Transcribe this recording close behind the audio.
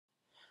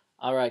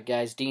Alright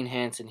guys, Dean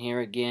Hansen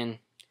here again.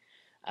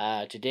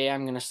 Today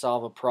I'm going to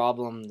solve a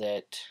problem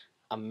that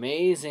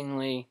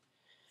amazingly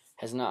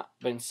has not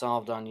been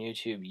solved on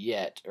YouTube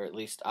yet, or at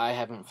least I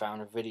haven't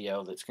found a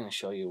video that's going to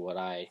show you what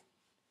I'm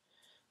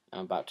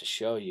about to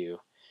show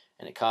you.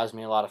 And it caused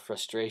me a lot of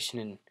frustration,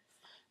 and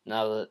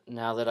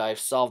now that I've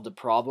solved the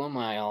problem,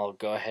 I'll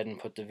go ahead and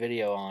put the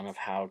video on of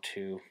how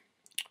to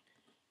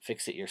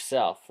fix it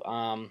yourself.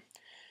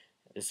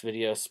 This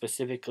video is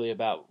specifically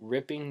about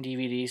ripping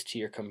DVDs to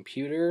your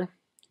computer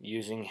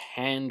using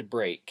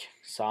Handbrake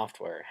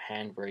software.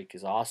 Handbrake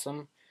is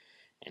awesome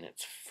and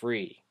it's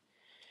free.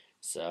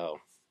 So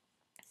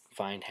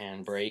find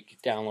Handbrake,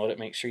 download it,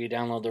 make sure you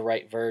download the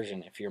right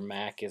version. If your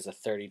Mac is a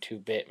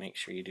 32-bit, make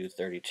sure you do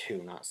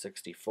 32, not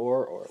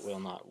 64, or it will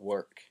not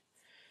work.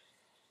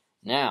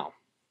 Now,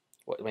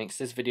 what makes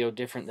this video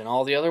different than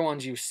all the other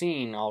ones you've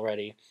seen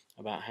already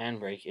about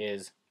Handbrake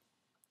is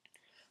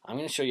I'm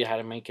going to show you how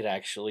to make it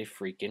actually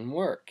freaking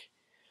work.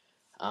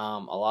 A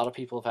lot of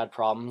people have had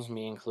problems,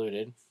 me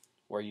included,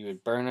 where you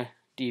would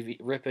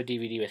rip a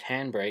DVD with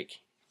Handbrake,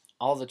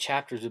 all the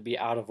chapters would be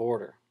out of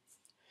order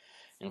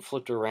and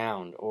flipped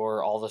around,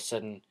 or all of a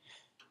sudden,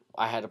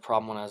 I had a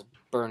problem when I was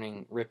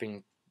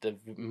ripping the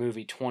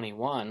movie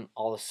 21,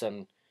 all of a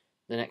sudden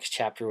the next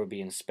chapter would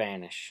be in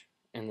Spanish,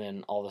 and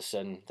then all of a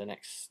sudden the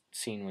next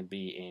scene would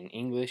be in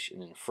English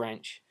and then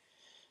French.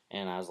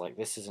 And I was like,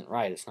 this isn't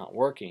right, it's not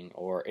working,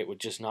 or it would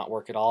just not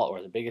work at all.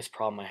 Or the biggest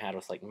problem I had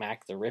with like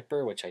Mac the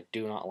Ripper, which I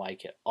do not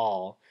like at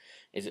all,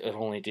 is it would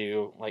only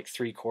do like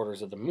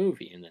 3/4 of the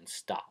movie and then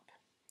stop.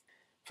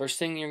 First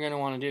thing you're going to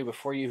want to do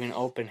before you even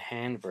open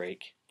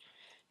Handbrake,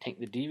 take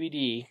the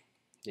DVD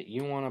that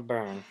you want to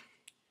burn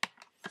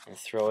and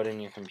throw it in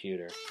your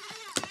computer.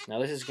 Now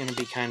this is going to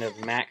be kind of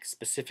Mac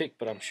specific,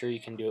 but I'm sure you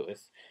can do it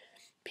with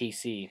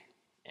PC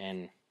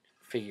and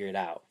figure it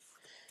out.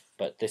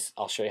 But this,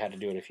 I'll show you how to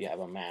do it if you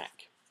have a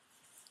Mac.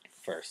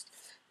 First,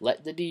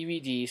 let the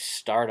DVD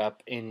start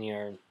up in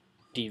your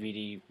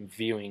DVD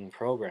viewing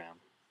program.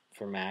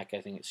 For Mac,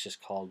 I think it's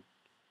just called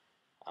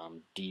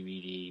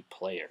DVD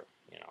player.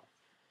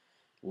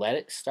 Let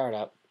it start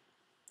up.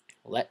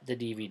 Let the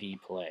DVD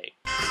play.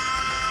 I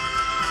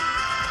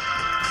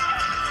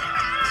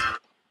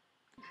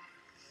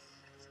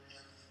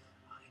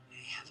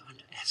may have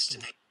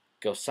underestimated.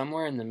 Go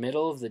somewhere in the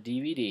middle of the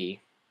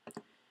DVD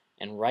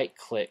and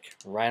right-click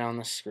right on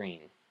the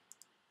screen.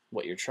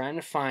 What you're trying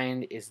to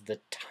find is the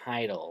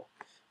title.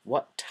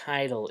 What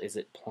title is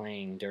it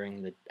playing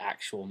during the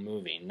actual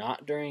movie?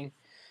 Not during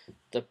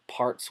the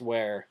parts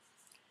where,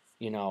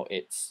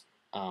 it's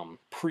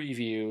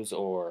previews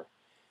or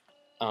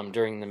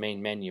during the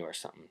main menu or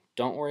something.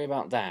 Don't worry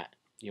about that.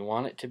 You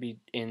want it to be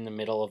in the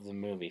middle of the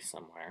movie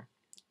somewhere.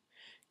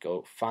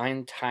 Go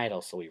find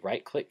title. So we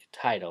right-click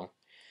title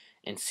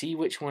and see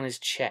which one is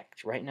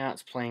checked. Right now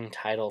it's playing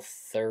title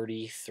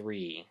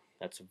 33.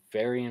 That's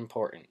very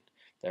important.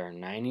 There are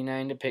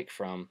 99 to pick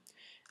from,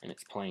 and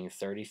it's playing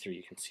 33.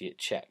 You can see it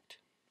checked.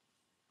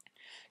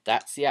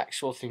 That's the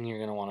actual thing you're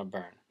going to want to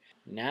burn.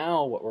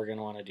 Now what we're going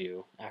to want to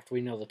do, after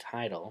we know the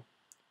title,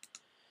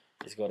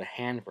 is go to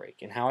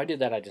Handbrake. And how I did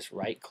that, I just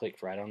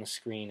right-clicked right on the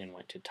screen and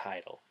went to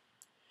title.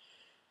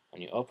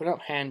 When you open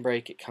up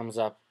Handbrake, it comes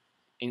up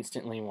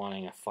instantly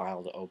wanting a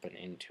file to open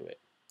into it.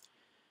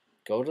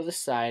 Go to the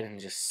side and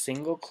just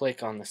single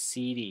click on the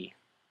CD.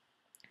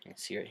 You can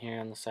see it here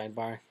on the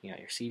sidebar. You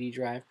got your CD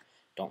drive.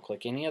 Don't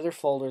click any other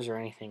folders or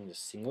anything.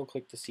 Just single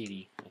click the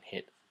CD and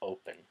hit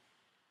open.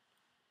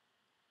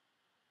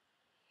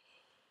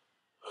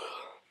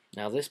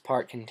 Now this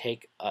part can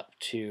take up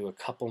to a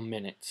couple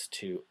minutes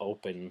to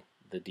open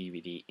the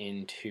DVD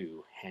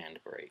into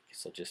Handbrake.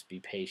 So just be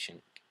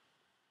patient.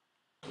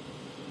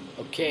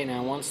 Okay,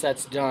 now once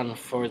that's done,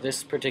 for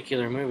this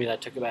particular movie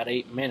that took about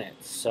 8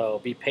 minutes, so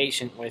be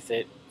patient with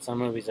it. Some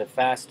movies are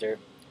faster.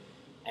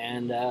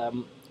 And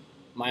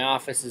my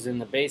office is in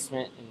the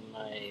basement and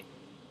my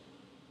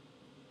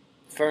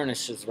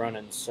furnace is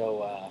running,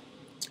 so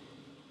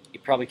you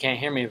probably can't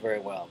hear me very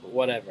well, but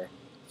whatever.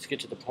 Let's get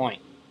to the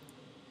point.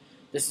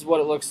 This is what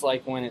it looks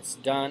like when it's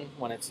done,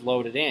 when it's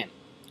loaded in.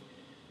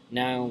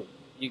 Now,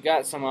 you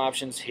got some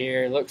options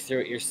here. Look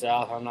through it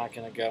yourself. I'm not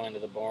going to go into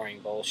the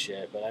boring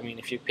bullshit. But, I mean,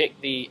 if you pick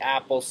the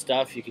Apple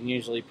stuff, you can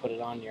usually put it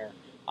on your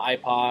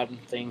iPod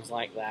and things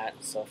like that.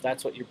 So if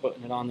that's what you're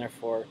putting it on there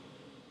for,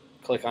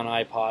 click on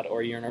iPod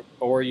or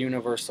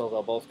Universal.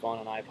 They'll both go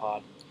on an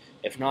iPod.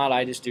 If not,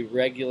 I just do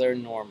regular,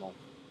 normal.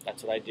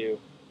 That's what I do.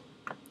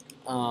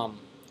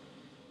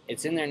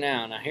 It's in there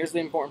now. Now, here's the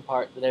important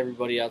part that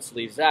everybody else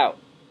leaves out.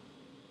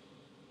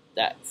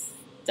 That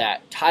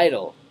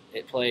title,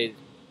 it played...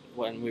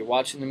 When we're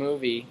watching the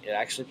movie, it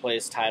actually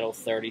plays title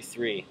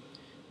 33.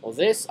 Well,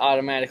 this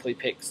automatically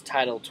picks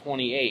title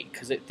 28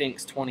 because it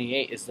thinks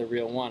 28 is the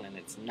real one, and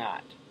it's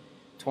not.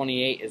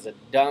 28 is a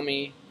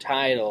dummy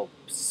title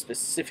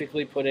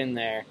specifically put in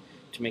there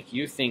to make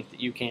you think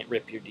that you can't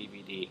rip your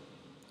DVD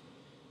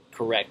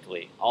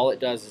correctly. All it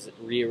does is it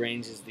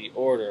rearranges the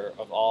order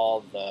of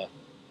all the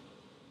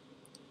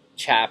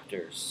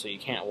chapters so you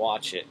can't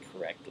watch it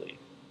correctly.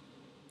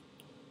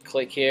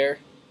 Click here.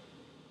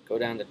 Go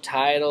down to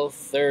title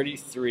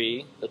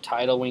 33, the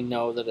title we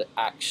know that it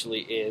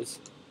actually is.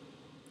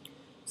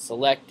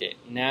 Select it.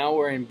 Now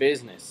we're in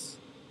business.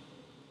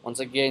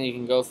 Once again, you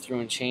can go through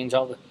and change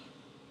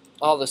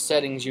all the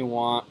settings you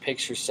want,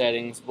 picture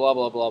settings, blah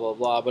blah blah blah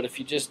blah. But if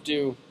you just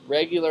do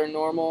regular,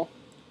 normal,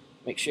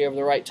 make sure you have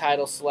the right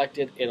title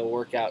selected, it'll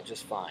work out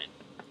just fine.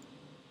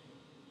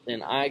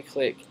 Then I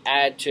click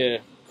Add to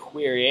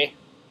Query,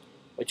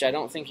 which I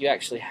don't think you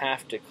actually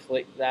have to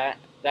click that.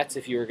 That's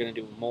if you were going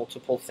to do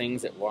multiple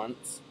things at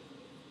once.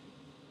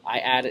 I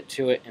add it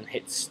to it and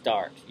hit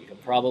Start. You can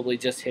probably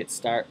just hit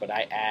Start, but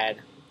I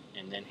add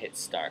and then hit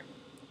Start.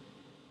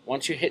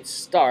 Once you hit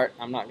Start,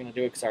 I'm not going to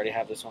do it because I already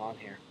have this one on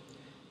here.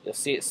 You'll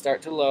see it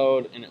start to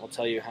load, and it will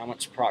tell you how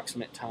much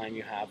approximate time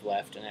you have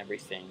left and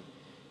everything.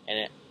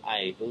 And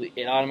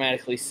it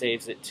automatically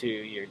saves it to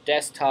your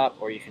desktop,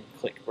 or you can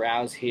click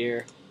Browse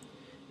here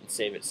and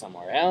save it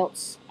somewhere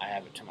else. I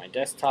have it to my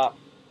desktop.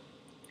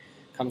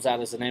 Comes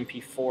out as an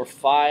MP4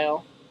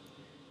 file,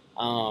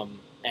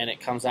 and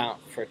it comes out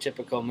for a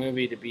typical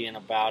movie to be in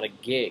about a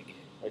gig,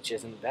 which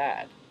isn't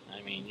bad.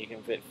 I mean, you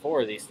can fit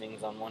 4 of these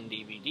things on one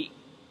DVD.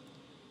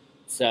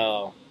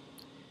 So,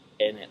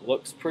 and it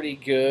looks pretty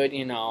good,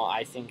 you know.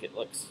 I think it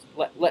looks.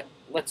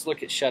 Let's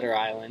look at Shutter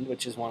Island,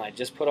 which is one I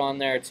just put on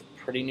there. It's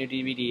a pretty new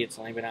DVD. It's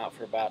only been out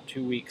for about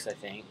 2 weeks, I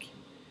think.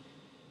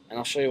 And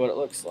I'll show you what it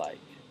looks like.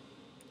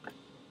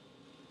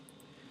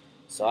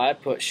 So I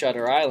put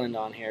Shutter Island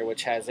on here,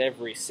 which has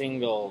every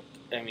single,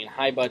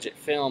 high budget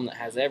film that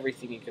has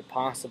everything you could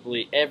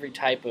possibly, every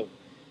type of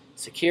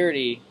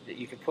security that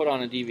you could put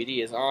on a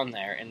DVD is on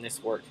there, and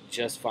this worked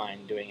just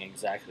fine doing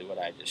exactly what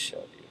I just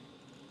showed you.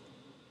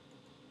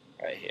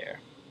 Right here.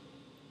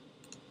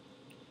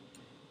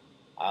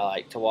 I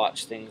like to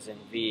watch things in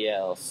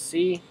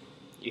VLC.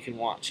 You can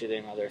watch it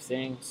in other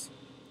things.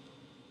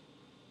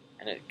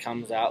 And it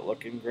comes out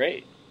looking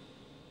great.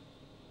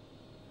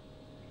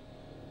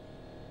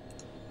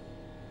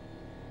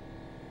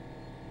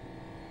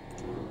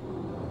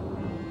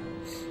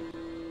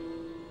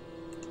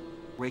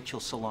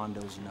 Rachel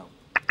Solando's note.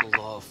 The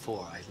law of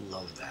 4. I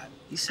love that.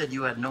 You said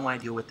you had no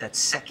idea what that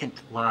second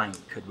line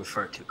could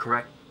refer to,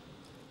 correct?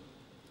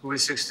 Who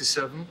is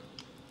 67?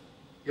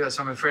 Yes,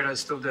 I'm afraid I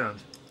still don't.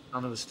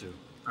 None of us do.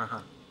 Uh-huh.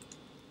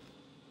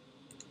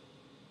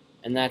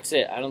 And that's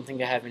it. I don't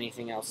think I have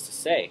anything else to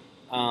say.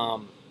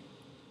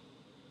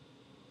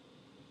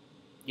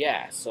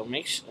 Yeah, so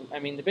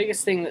the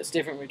biggest thing that's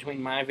different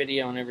between my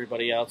video and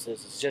everybody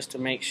else's is just to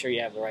make sure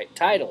you have the right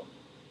title.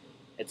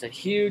 It's a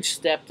huge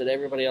step that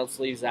everybody else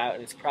leaves out,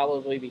 and it's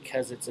probably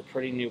because it's a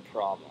pretty new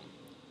problem.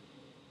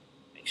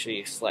 Make sure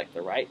you select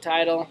the right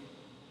title,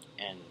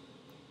 and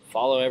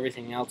follow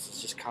everything else.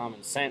 It's just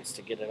common sense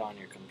to get it on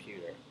your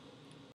computer.